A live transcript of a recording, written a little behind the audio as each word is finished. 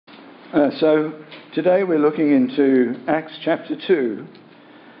So today we're looking into Acts chapter 2,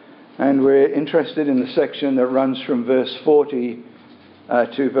 and we're interested in the section that runs from verse 40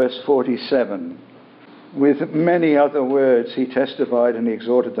 to verse 47. With many other words he testified and he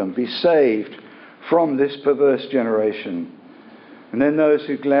exhorted them, "Be saved from this perverse generation." And then those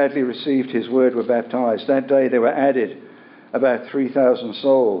who gladly received his word were baptized. That day there were added about 3,000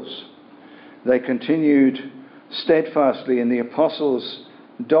 souls. They continued steadfastly in the apostles'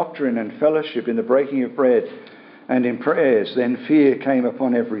 doctrine and fellowship, in the breaking of bread and in prayers. Then fear came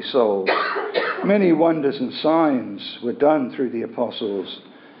upon every soul. Many wonders and signs were done through the apostles,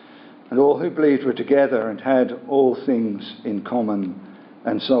 and all who believed were together and had all things in common,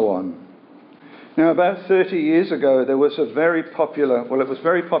 and so on. Now, about 30 years ago, there was a very popular, well, it was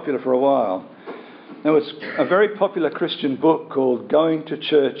very popular for a while. There was a very popular Christian book called Going to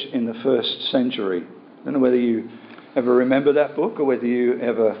Church in the First Century. I don't know whether you ever remember that book or whether you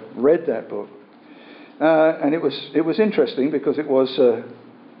ever read that book. And it was interesting because it was,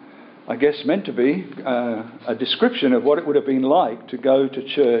 I guess, meant to be a description of what it would have been like to go to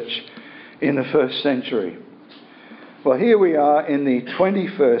church in the first century. Well, here we are in the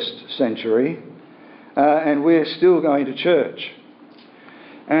 21st century, and we're still going to church.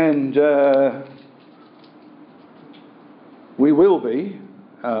 And we will be,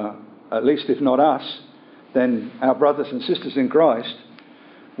 at least if not us, then our brothers and sisters in Christ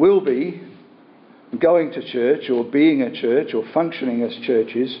will be going to church or being a church or functioning as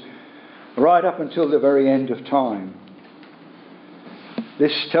churches right up until the very end of time.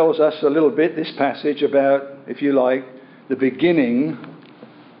 This tells us a little bit, this passage, about, if you like, the beginning,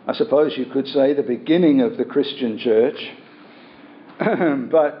 I suppose you could say, the beginning of the Christian church.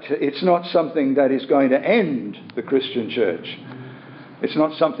 But it's not something that is going to end the Christian church. It's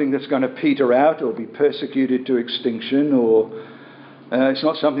not something that's going to peter out or be persecuted to extinction, or it's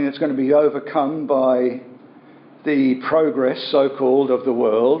not something that's going to be overcome by the progress, so-called, of the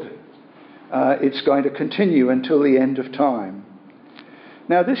world. It's going to continue until the end of time.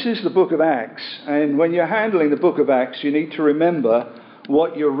 Now, this is the book of Acts, and when you're handling the book of Acts, you need to remember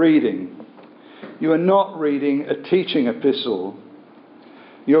what you're reading. You are not reading a teaching epistle.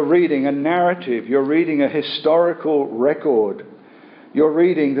 You're reading a narrative. You're reading a historical record. You're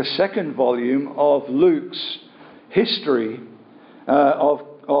reading the second volume of Luke's history of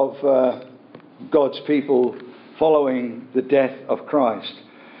God's people following the death of Christ.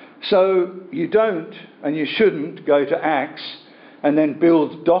 So you don't and you shouldn't go to Acts and then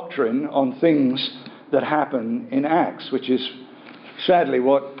build doctrine on things that happen in Acts, which is sadly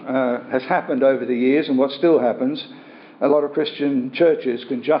what has happened over the years and what still happens. A lot of Christian churches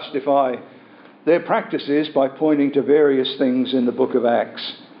can justify their practices by pointing to various things in the book of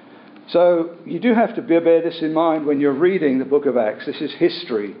Acts. So you do have to bear this in mind when you're reading the book of Acts. This is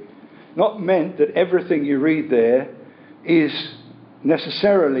history. Not meant that everything you read there is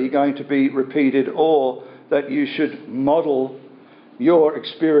necessarily going to be repeated or that you should model your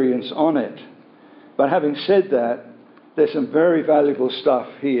experience on it. But having said that, there's some very valuable stuff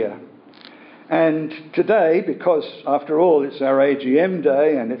here. And today, because after all it's our AGM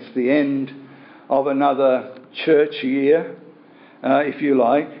day and it's the end of another church year, if you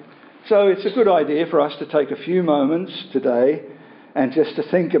like. So it's a good idea for us to take a few moments today and just to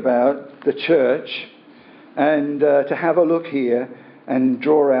think about the church and to have a look here and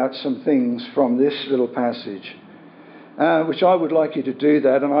draw out some things from this little passage, which I would like you to do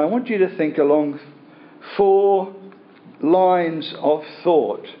that. And I want you to think along 4 lines of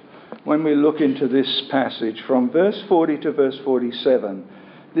thought when we look into this passage from verse 40 to verse 47.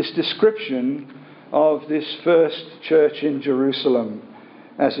 This description of this first church in Jerusalem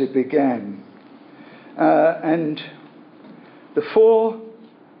as it began. And the 4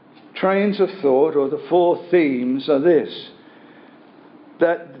 trains of thought, or the 4 themes, are this: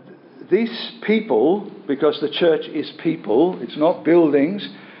 that these people, because the church is people, it's not buildings,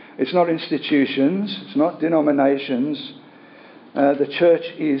 it's not institutions, it's not denominations, the church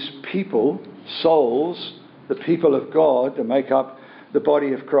is people, souls, the people of God that make up the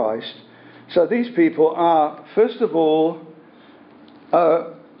body of Christ. So these people are, first of all,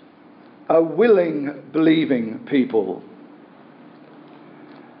 a willing, believing people.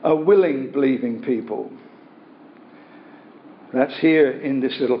 A willing, believing people. That's here in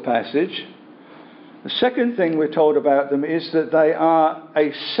this little passage. The second thing we're told about them is that they are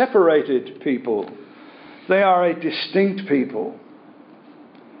a separated people. They are a distinct people.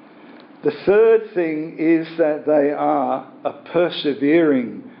 The third thing is that they are a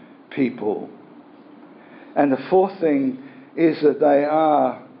persevering people. And the fourth thing is that they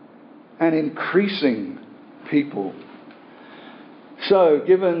are an increasing people. So,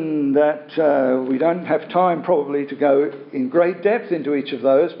 given that we don't have time probably to go in great depth into each of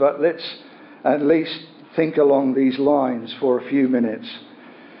those, but let's at least think along these lines for a few minutes.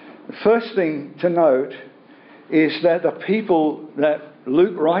 The first thing to note is that the people that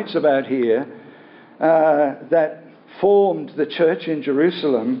Luke writes about here that formed the church in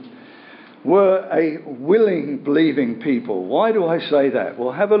Jerusalem were a willing, believing people. Why do I say that?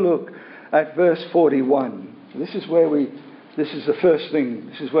 Well, have a look at verse 41. This is the first thing.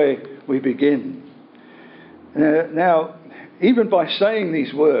 This is where we begin. Now, even by saying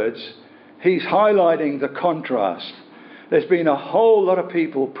these words, he's highlighting the contrast. There's been a whole lot of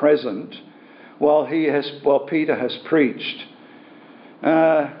people present while Peter has preached.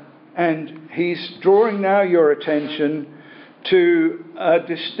 And he's drawing now your attention to a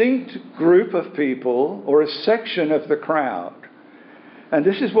distinct group of people or a section of the crowd. And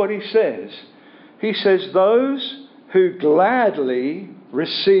this is what he says. He says, those who gladly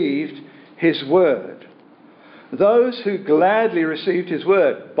received his word. Those who gladly received his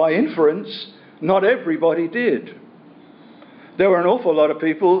word. By inference, not everybody did. There were an awful lot of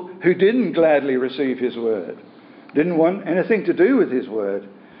people who didn't gladly receive his word, didn't want anything to do with his word.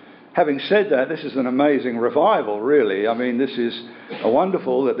 Having said that, this is an amazing revival, really. I mean, this is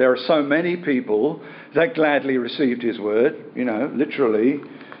wonderful that there are so many people that gladly received his word, literally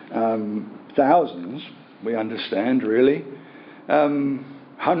thousands, we understand, really.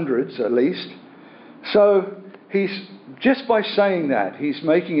 Hundreds, at least. So he's just by saying that, he's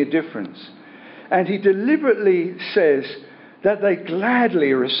making a difference. And he deliberately says that they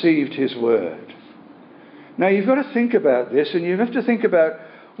gladly received his word. Now, you've got to think about this, and you have to think about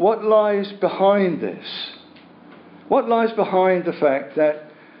what lies behind this. What lies behind the fact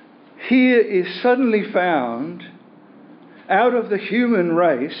that here is suddenly found out of the human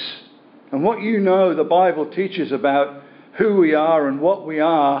race, and what the Bible teaches about who we are and what we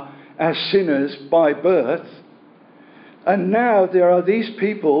are as sinners by birth. And now there are these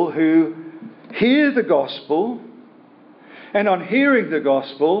people who hear the gospel, and on hearing the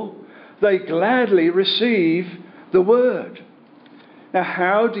gospel, they gladly receive the word. Now,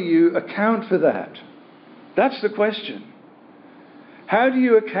 how do you account for that? That's the question. How do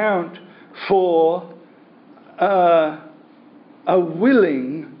you account for a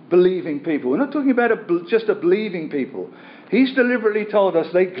willing, believing people? We're not talking about just a believing people. He's deliberately told us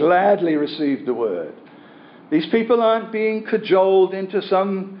they gladly received the word. These people aren't being cajoled into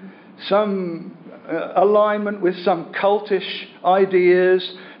some alignment with some cultish ideas.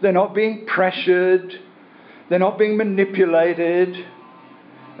 They're not being pressured. They're not being manipulated.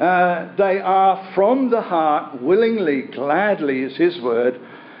 They are from the heart, willingly, gladly is his word.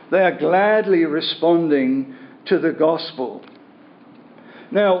 They are gladly responding to the gospel.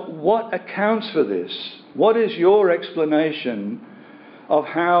 Now, what accounts for this? What is your explanation of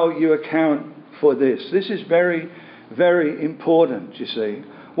how you account for this? This is very, very important, you see.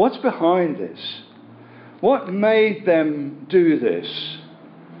 What's behind this? What made them do this?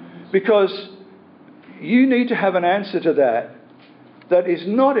 Because you need to have an answer to that is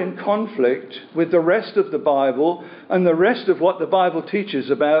not in conflict with the rest of the Bible and the rest of what the Bible teaches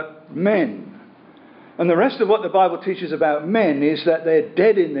about men. And the rest of what the Bible teaches about men is that they're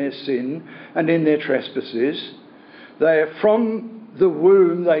dead in their sin and in their trespasses. They're from the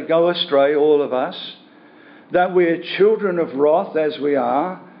womb, they go astray, all of us. That we're children of wrath as we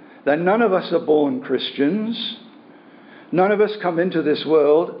are. That none of us are born Christians. None of us come into this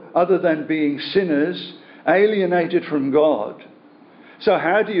world other than being sinners, alienated from God. So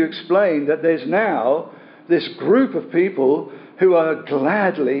how do you explain that there's now this group of people who are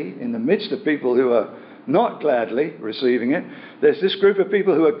gladly, in the midst of people who are not gladly receiving it, there's this group of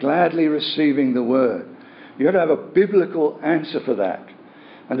people who are gladly receiving the word? You've got to have a biblical answer for that.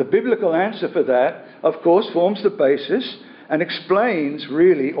 And the biblical answer for that, of course, forms the basis and explains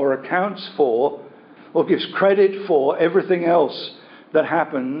really, or accounts for, or gives credit for everything else that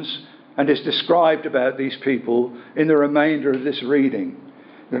happens and is described about these people in the remainder of this reading.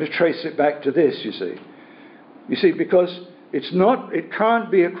 You're going to trace it back to this, you see. You see, because it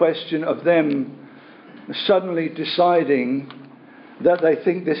can't be a question of them suddenly deciding that they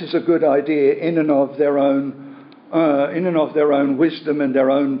think this is a good idea in and of their own wisdom and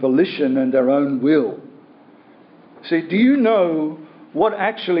their own volition and their own will. See, do you know what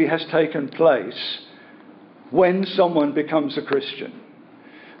actually has taken place when someone becomes a Christian?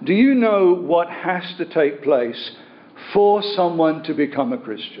 Do you know what has to take place for someone to become a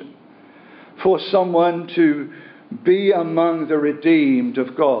Christian? For someone to be among the redeemed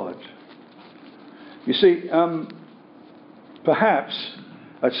of God? You see, perhaps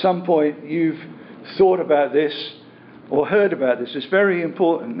at some point you've thought about this or heard about this. It's very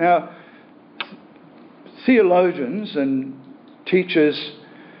important. Now, theologians and teachers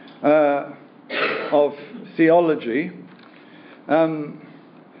of theology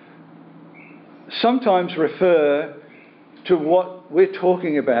sometimes refer to what we're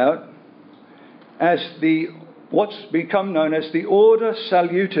talking about as what's become known as the Order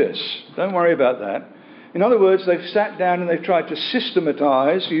Salutis. Don't worry about that. In other words, they've sat down and they've tried to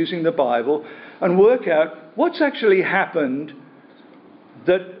systematize using the Bible and work out what's actually happened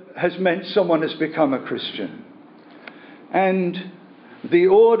that has meant someone has become a Christian. And the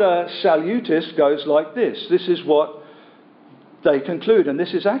Order Salutis goes like this. This is what they conclude, and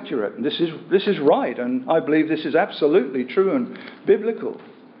this is accurate, and this is right, and I believe this is absolutely true and biblical.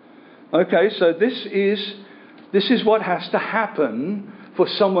 Okay, so this is what has to happen for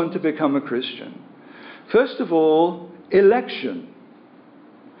someone to become a Christian. First of all, election.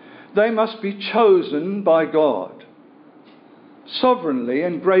 They must be chosen by God. Sovereignly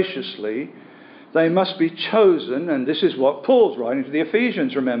and graciously, they must be chosen, and this is what Paul's writing to the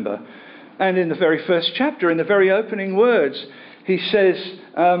Ephesians, remember. And in the very first chapter, in the very opening words, he says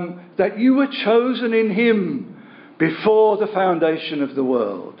that you were chosen in him before the foundation of the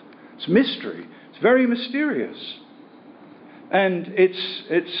world. It's mystery. It's very mysterious. And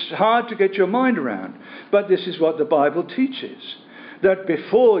it's hard to get your mind around. But this is what the Bible teaches. That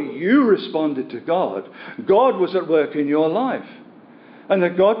before you responded to God, God was at work in your life. And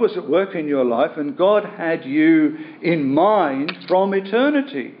that God was at work in your life, and God had you in mind from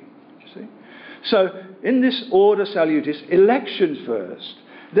eternity. You see? So, in this Order Salutis, election first.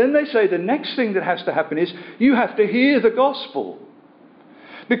 Then they say the next thing that has to happen is you have to hear the gospel.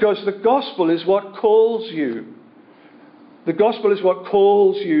 Because the gospel is what calls you. The gospel is what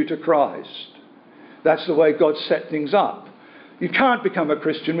calls you to Christ. That's the way God set things up. You can't become a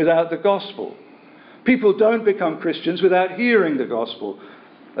Christian without the gospel. People don't become Christians without hearing the gospel.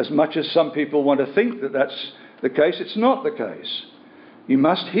 As much as some people want to think that that's the case, it's not the case. You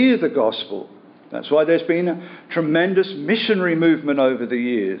must hear the gospel. That's why there's been a tremendous missionary movement over the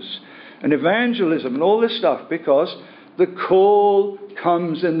years, and evangelism and all this stuff, because the call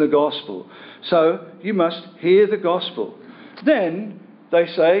comes in the gospel. So you must hear the gospel. Then they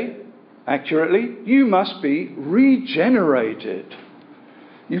say, accurately, you must be regenerated.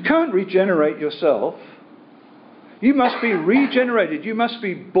 You can't regenerate yourself. You must be regenerated. You must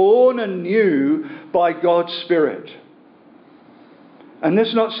be born anew by God's Spirit. And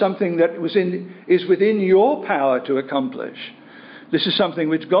that's not something that is within your power to accomplish. This is something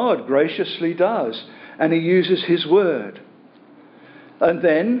which God graciously does, and he uses his word. And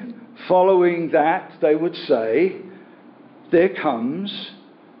then, following that, they would say, there comes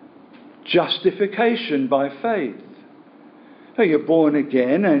justification by faith. So you're born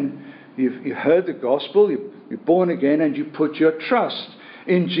again, and you've heard the gospel, you're born again, and you put your trust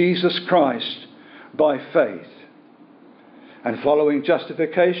in Jesus Christ by faith. And following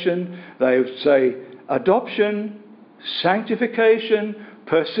justification, they would say adoption, sanctification,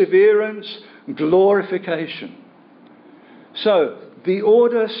 perseverance, glorification. So, the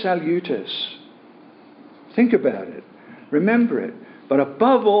Order Salutis. Think about it. Remember it. But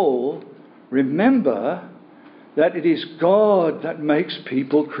above all, remember that it is God that makes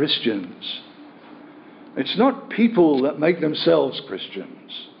people Christians. It's not people that make themselves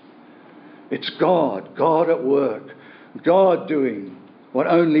Christians. It's God. God at work. God doing what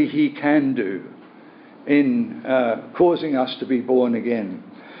only he can do in causing us to be born again.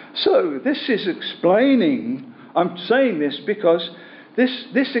 So this is explaining, I'm saying this because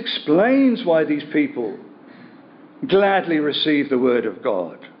this explains why these people gladly receive the word of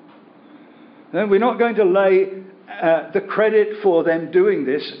God. And we're not going to lay the credit for them doing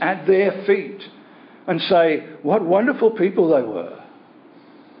this at their feet and say, what wonderful people they were.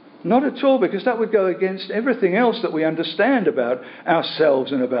 Not at all, because that would go against everything else that we understand about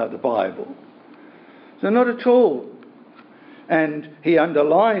ourselves and about the Bible. So not at all. And he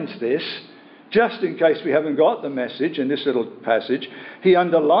underlines this, just in case we haven't got the message in this little passage, he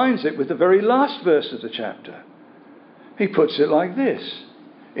underlines it with the very last verse of the chapter. He puts it like this,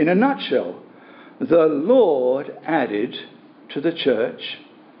 in a nutshell. The Lord added to the church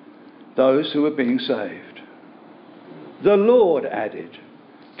those who were being saved. The Lord added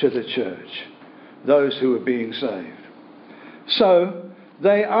to the church those who are being saved. So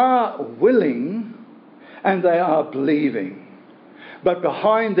they are willing and they are believing. But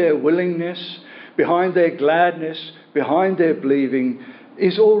behind their willingness, behind their gladness, behind their believing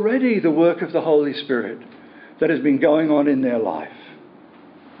is already the work of the Holy Spirit that has been going on in their life.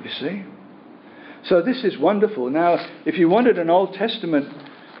 You see? So this is wonderful. Now, if you wanted an Old Testament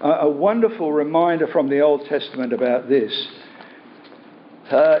a wonderful reminder from the Old Testament about this.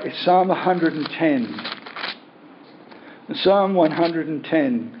 It's Psalm 110. Psalm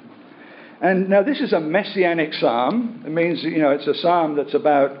 110. And now this is a messianic psalm. It means, it's a psalm that's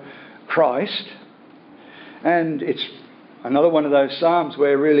about Christ. And it's another one of those psalms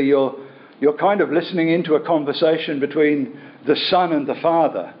where really you're kind of listening into a conversation between the Son and the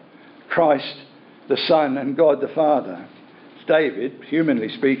Father. Christ, the Son, and God the Father. It's David, humanly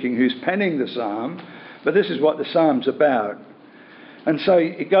speaking, who's penning the psalm. But this is what the psalm's about. And so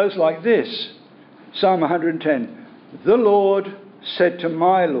it goes like this. Psalm 110. The Lord said to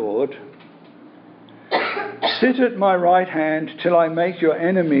my Lord, sit at my right hand till I make your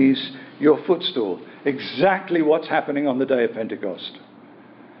enemies your footstool. Exactly what's happening on the day of Pentecost.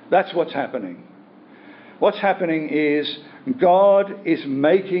 That's what's happening. What's happening is God is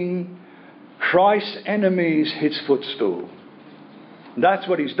making Christ's enemies his footstool. That's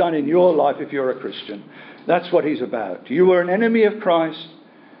what he's done in your life if you're a Christian. That's what he's about. You were an enemy of Christ,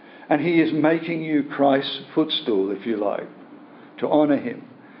 and he is making you Christ's footstool, if you like, to honour him.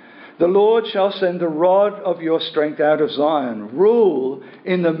 The Lord shall send the rod of your strength out of Zion. Rule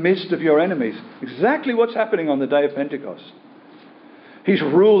in the midst of your enemies. Exactly what's happening on the day of Pentecost. He's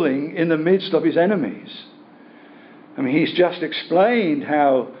ruling in the midst of his enemies. I mean, he's just explained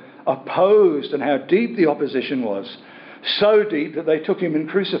how opposed and how deep the opposition was. So deep that they took him and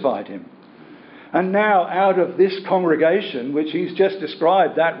crucified him. And now out of this congregation, which he's just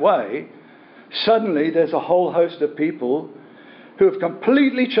described that way, suddenly there's a whole host of people who have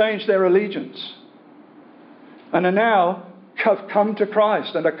completely changed their allegiance and are now have come to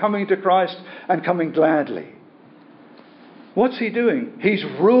Christ and are coming to Christ and coming gladly. What's he doing? He's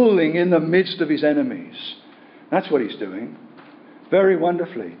ruling in the midst of his enemies. That's what he's doing. Very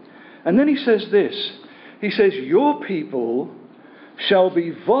wonderfully. And then he says this. He says, your people shall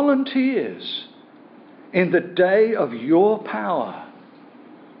be volunteers in the day of your power.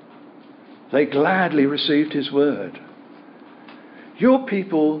 They gladly received his word. Your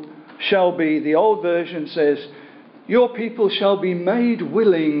people shall be, the old version says, your people shall be made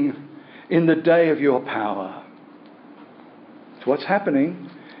willing in the day of your power. It's what's happening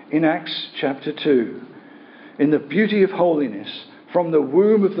in Acts chapter 2. In the beauty of holiness, from the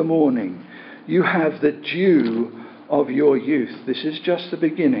womb of the morning, you have the dew of your youth. This is just the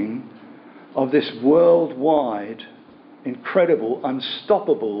beginning of this worldwide, incredible,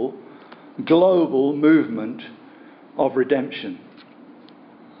 unstoppable, global movement of redemption.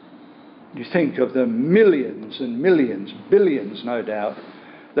 You think of the millions and millions, billions no doubt,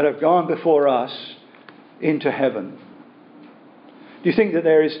 that have gone before us into heaven. Do you think that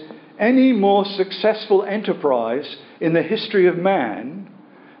there is any more successful enterprise in the history of man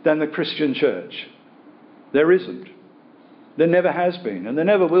than the Christian church? There isn't. There never has been, and there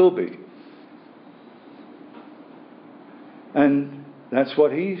never will be. And that's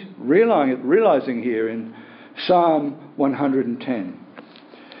what he's realizing here in Psalm 110.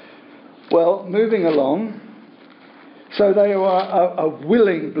 Well, moving along, so they are a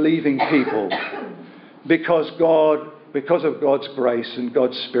willing, believing people because of God's grace and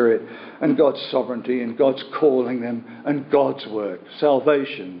God's Spirit and God's sovereignty and God's calling them and God's work.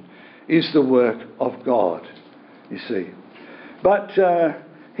 Salvation is the work of God, you see. But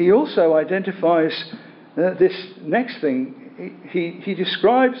he also identifies this next thing. He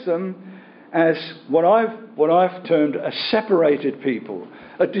describes them as what I've termed a separated people,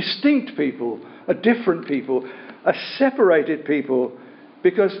 a distinct people, a different people, a separated people,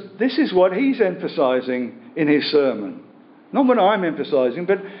 because this is what he's emphasizing in his sermon. Not what I'm emphasizing,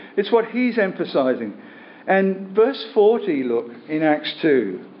 but it's what he's emphasizing. And verse 40, look, in Acts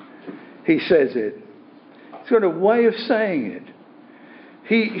 2, he says it. He's got a way of saying it.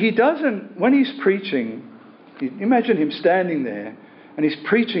 He doesn't, when he's preaching, imagine him standing there and he's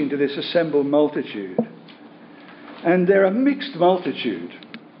preaching to this assembled multitude. And they're a mixed multitude.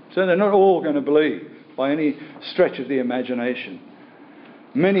 So they're not all going to believe by any stretch of the imagination.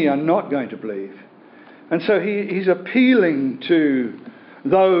 Many are not going to believe. And so he's appealing to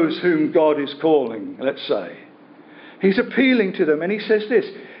those whom God is calling, let's say. He's appealing to them, and he says this.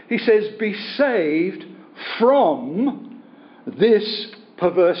 He says, be saved from this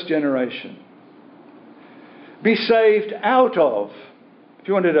perverse generation. Be saved out of. If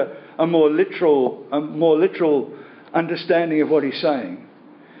you wanted a more literal understanding of what he's saying.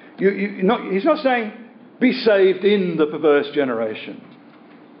 He's not saying, be saved in the perverse generation.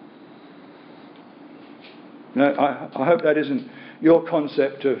 No, I hope that isn't your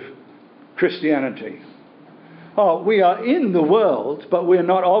concept of Christianity. Oh, we are in the world, but we're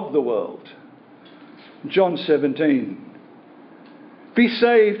not of the world. John 17. Be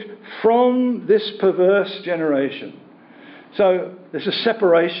saved from this perverse generation. So there's a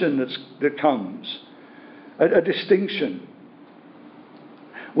separation that comes, a distinction.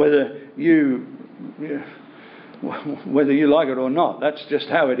 Whether you like it or not, that's just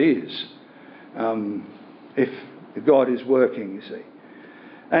how it is. If God is working, you see.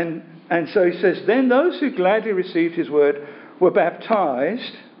 And so he says, then those who gladly received his word were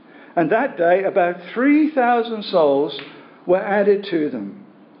baptized, and that day about 3,000 souls were added to them.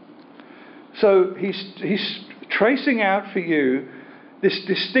 So he's tracing out for you this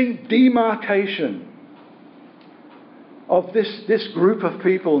distinct demarcation of this group of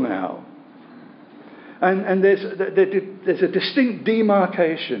people now. And there's a distinct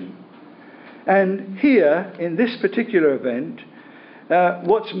demarcation. And here, in this particular event,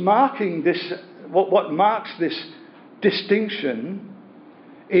 what marks this distinction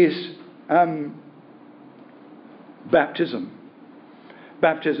is baptism.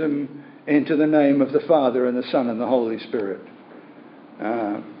 Baptism into the name of the Father and the Son and the Holy Spirit.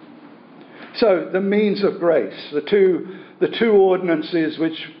 So the means of grace, the two ordinances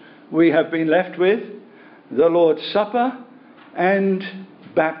which we have been left with, the Lord's Supper and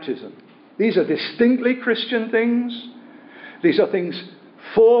baptism. These are distinctly Christian things. These are things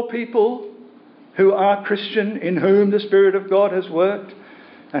for people who are Christian, in whom the Spirit of God has worked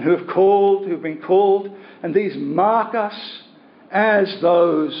and who've been called. And these mark us as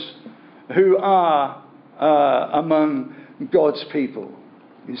those who are among God's people,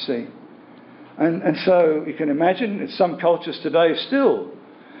 you see. And so you can imagine in some cultures today still,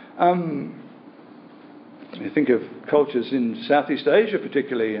 you think of cultures in Southeast Asia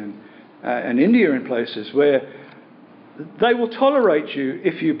particularly, and India in places where they will tolerate you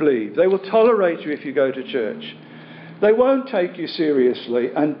if you believe. They will tolerate you if you go to church. They won't take you seriously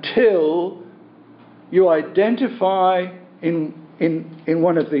until you identify in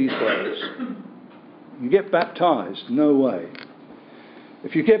one of these ways. You get baptized, no way.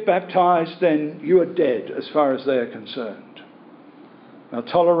 If you get baptized, then you are dead as far as they are concerned. They'll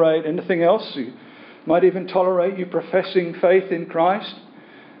tolerate anything else. You might even tolerate you professing faith in Christ.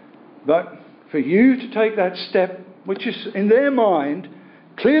 But for you to take that step, which is in their mind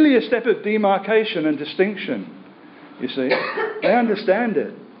clearly a step of demarcation and distinction, you see, they understand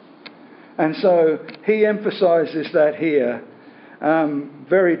it. And so he emphasises that here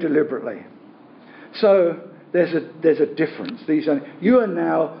very deliberately. So there's a difference. You are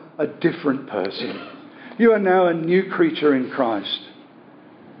now a different person. You are now a new creature in Christ.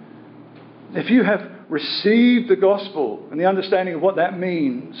 If you have received the gospel and the understanding of what that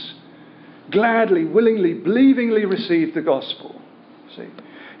means, gladly, willingly, believingly received the gospel, see,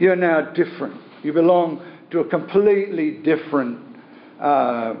 you are now different. You belong to a completely different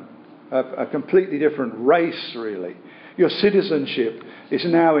race, really. Your citizenship is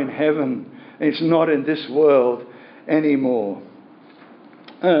now in heaven. It's not in this world anymore.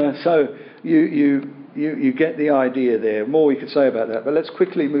 So you get the idea there. More we could say about that, but let's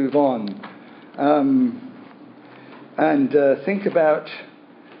quickly move on and think about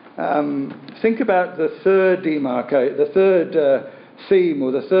the third theme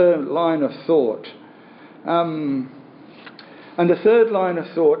or the third line of thought. And the third line of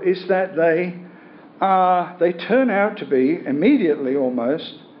thought is that they turn out to be immediately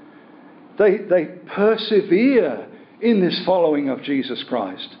almost. They persevere in this following of Jesus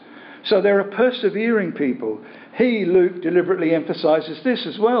Christ. So they're a persevering people. Luke deliberately emphasises this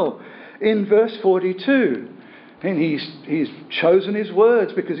as well in verse 42. And he's chosen his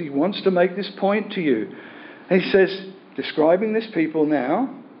words because he wants to make this point to you. And he says, describing this people now,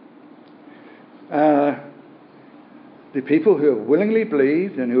 the people who have willingly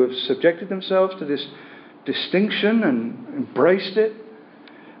believed and who have subjected themselves to this distinction and embraced it,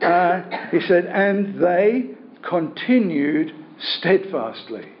 he said, and they continued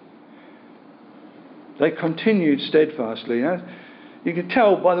steadfastly. They continued steadfastly. You can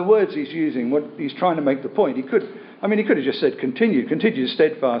tell by the words he's using what he's trying to make the point. He could have just said continued. Continued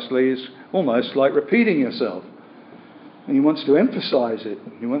steadfastly is almost like repeating yourself. And he wants to emphasize it.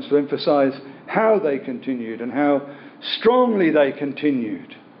 He wants to emphasize how they continued and how strongly they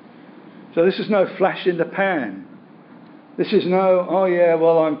continued. So this is no flash in the pan. This is no, oh yeah,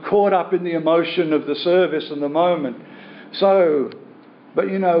 well, I'm caught up in the emotion of the service and the moment. So,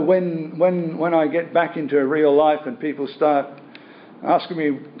 but you know, when I get back into real life and people start asking me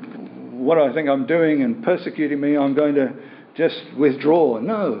what I think I'm doing and persecuting me, I'm going to just withdraw.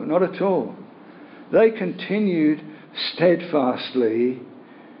 No, not at all. They continued steadfastly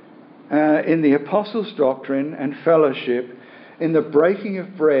in the apostles' doctrine and fellowship, in the breaking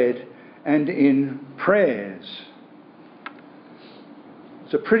of bread and in prayers.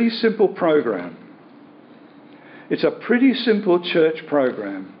 It's a pretty simple program. It's a pretty simple church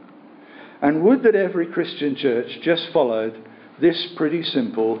program. And would that every Christian church just followed this pretty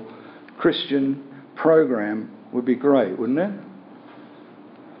simple Christian program would be great, wouldn't it?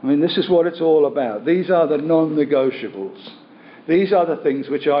 I mean, this is what it's all about. These are the non-negotiables. These are the things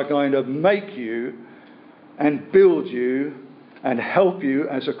which are going to make you and build you and help you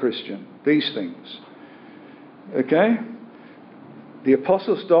as a Christian. These things. Okay? The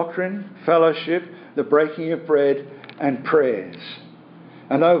apostles' doctrine, fellowship, the breaking of bread, and prayers.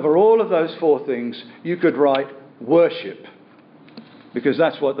 And over all of those four things, you could write worship. Because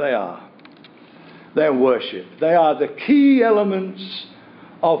that's what they are. They're worship. They are the key elements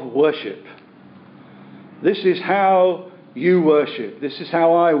of worship. This is how you worship. This is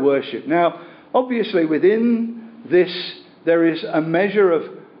how I worship. Now, obviously within this, there is a measure of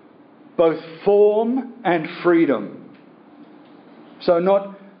both form and freedom. So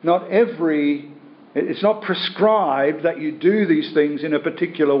it's not prescribed that you do these things in a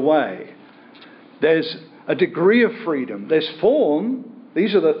particular way. There's a degree of freedom. There's form,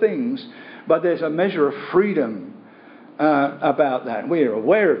 these are the things, but there's a measure of freedom about that. We're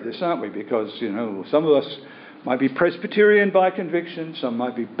aware of this, aren't we? Because, some of us might be Presbyterian by conviction, some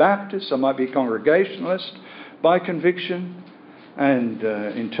might be Baptist, some might be Congregationalist by conviction. And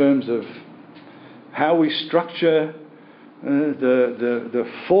in terms of how we structure the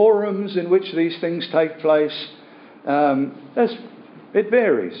forums in which these things take place, it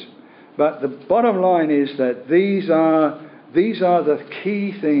varies. But the bottom line is that these are the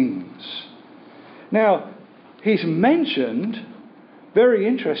key things. Now, he's mentioned, very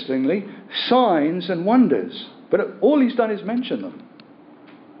interestingly, signs and wonders. But all he's done is mention them.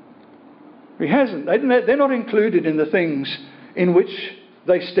 He hasn't. They're not included in the things in which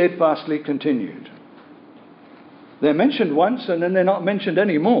they steadfastly continued. They're mentioned once and then they're not mentioned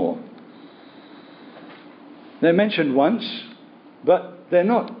anymore. They're mentioned once, but they're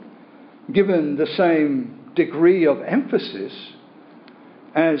not given the same degree of emphasis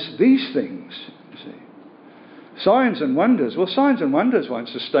as these things, you see. Signs and wonders. Well, signs and wonders won't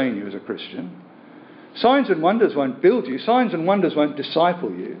sustain you as a Christian. Signs and wonders won't build you. Signs and wonders won't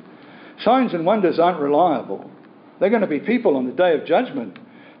disciple you. Signs and wonders aren't reliable. They're going to be people on the day of judgment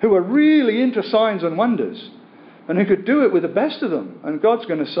who are really into signs and wonders and who could do it with the best of them. And God's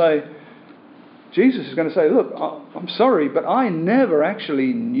going to say, Jesus is going to say, look, I'm sorry, but I never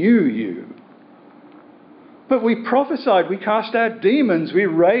actually knew you. But we prophesied, we cast out demons, we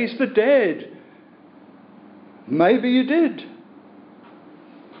raised the dead. Maybe you did.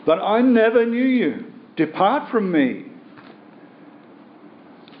 But I never knew you. Depart from me.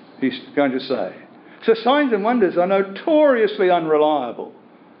 He's going to say. So signs and wonders are notoriously unreliable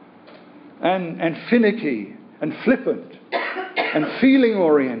and finicky and flippant and feeling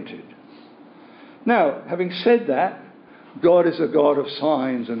oriented. Now, having said that, God is a God of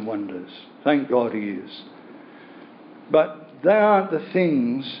signs and wonders. Thank God he is. But they aren't the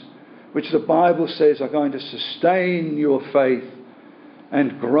things which the Bible says are going to sustain your faith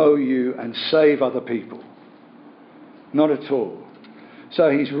and grow you and save other people. Not at all.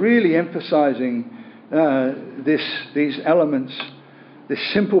 So he's really emphasizing these elements, this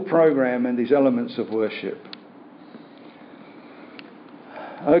simple program and these elements of worship.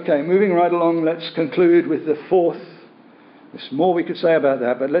 Okay, moving right along, let's conclude with the fourth. There's more we could say about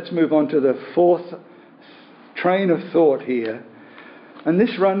that, but let's move on to the fourth train of thought here. And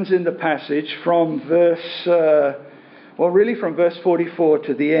this runs in the passage from from verse 44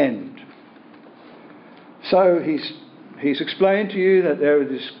 to the end. So he's explained to you that there is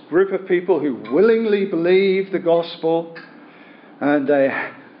this group of people who willingly believe the gospel, and they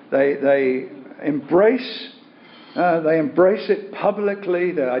embrace it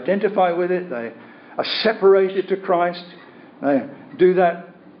publicly. They identify with it. They are separated to Christ. They do that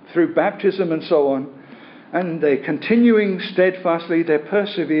through baptism and so on. And they're continuing steadfastly. They're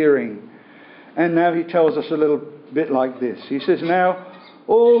persevering. And now he tells us a little bit like this. He says, now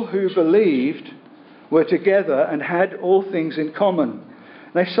all who believed were together and had all things in common.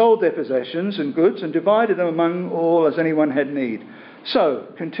 They sold their possessions and goods and divided them among all as anyone had need. So,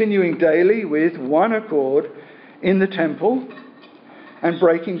 continuing daily with one accord in the temple and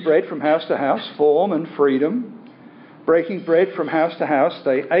breaking bread from house to house, form and freedom. Breaking bread from house to house,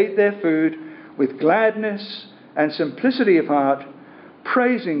 they ate their food with gladness and simplicity of heart,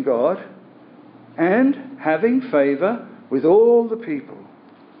 praising God and having favour with all the people.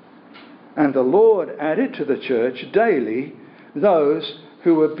 And the Lord added to the church daily those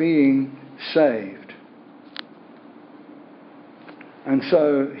who were being saved. And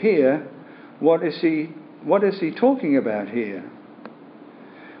so here, what is he talking about here?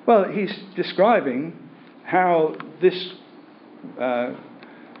 Well, he's describing how this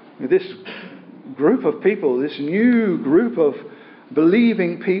group of people, this new group of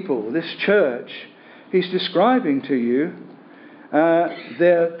believing people, this church, he's describing to you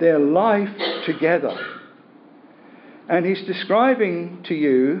their life together. And he's describing to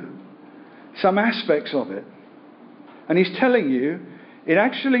you some aspects of it. And he's telling you it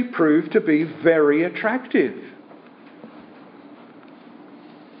actually proved to be very attractive.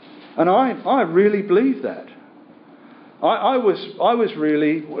 And I really believe that. I was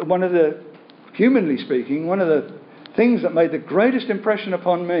really one of the, humanly speaking, one of the things that made the greatest impression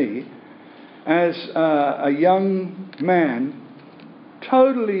upon me as a young man,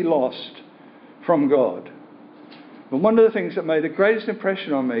 totally lost from God. But one of the things that made the greatest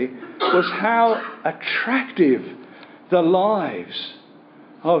impression on me was how attractive the lives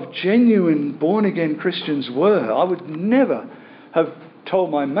of genuine born-again Christians were. I would never have told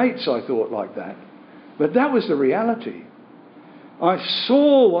my mates I thought like that. But that was the reality. I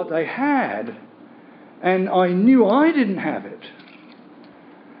saw what they had, and I knew I didn't have it.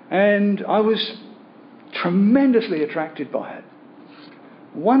 And I was tremendously attracted by it.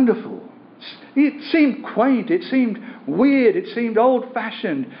 Wonderful. It seemed quaint, it seemed weird, it seemed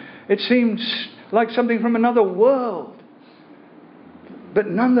old-fashioned, it seemed like something from another world. But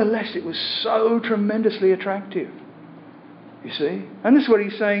nonetheless, it was so tremendously attractive. You see? And this is what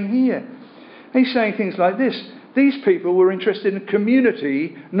he's saying here. He's saying things like this. These people were interested in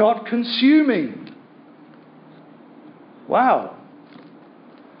community, not consuming. Wow.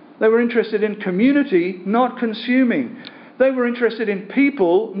 They were interested in community, not consuming. They were interested in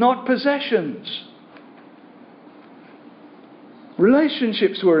people, not possessions.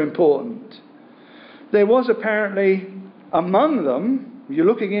 Relationships were important. There was apparently among them, you're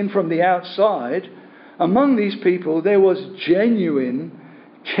looking in from the outside, among these people there was genuine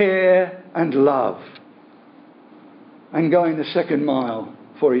care and love and going the second mile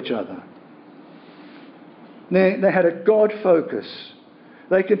for each other. They had a God focus.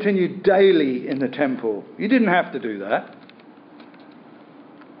 They continued daily in the temple. You didn't have to do that.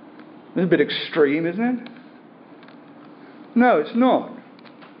 It's a bit extreme, isn't it? No, it's not.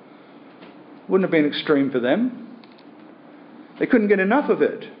 Wouldn't have been extreme for them. They couldn't get enough of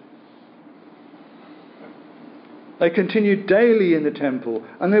it. They continued daily in the temple,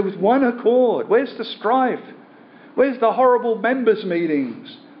 and there was one accord. Where's the strife? Where's the horrible members'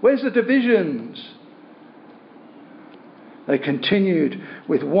 meetings? Where's the divisions? They continued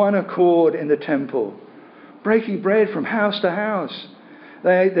with one accord in the temple, breaking bread from house to house.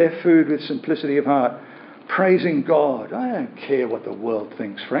 They ate their food with simplicity of heart, praising God. I don't care what the world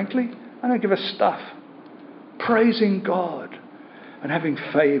thinks, frankly. I don't give a stuff. Praising God and having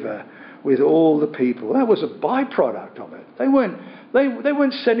favour with all the people. That was a byproduct of it. They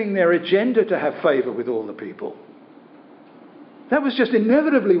weren't setting their agenda to have favour with all the people. That was just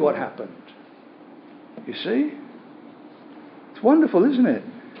inevitably what happened. You see? It's wonderful, isn't it?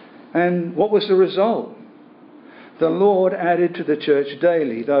 And what was the result? The Lord added to the church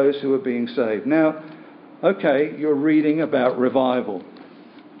daily those who were being saved. Now, okay, you're reading about revival.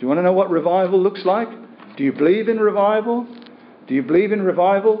 Do you want to know what revival looks like? Do you believe in revival? Do you believe in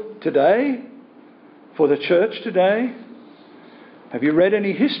revival today? For the church today? Have you read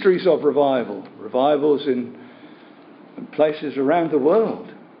any histories of revival? Revivals in places around the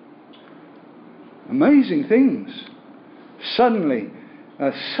world. Amazing things. Suddenly,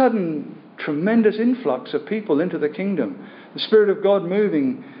 a sudden tremendous influx of people into the kingdom. The Spirit of God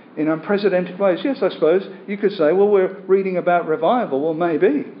moving in unprecedented ways. Yes, I suppose you could say, well, we're reading about revival. Well,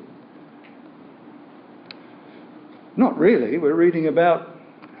 maybe. Not really. We're reading about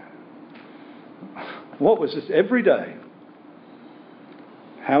what was this every day.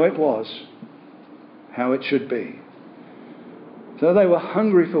 How it was. How it should be. So they were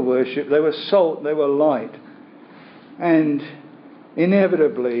hungry for worship. They were salt. They were light. And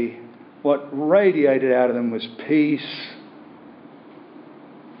inevitably, what radiated out of them was peace,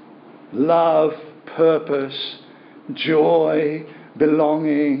 love, purpose, joy,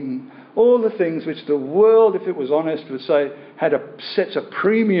 belonging, all the things which the world, if it was honest, would say sets a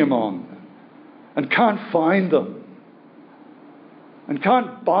premium on and can't find them and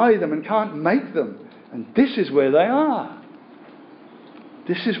can't buy them and can't make them. And this is where they are.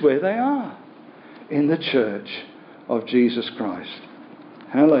 This is where they are in the church of Jesus Christ.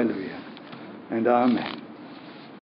 Hallelujah and amen.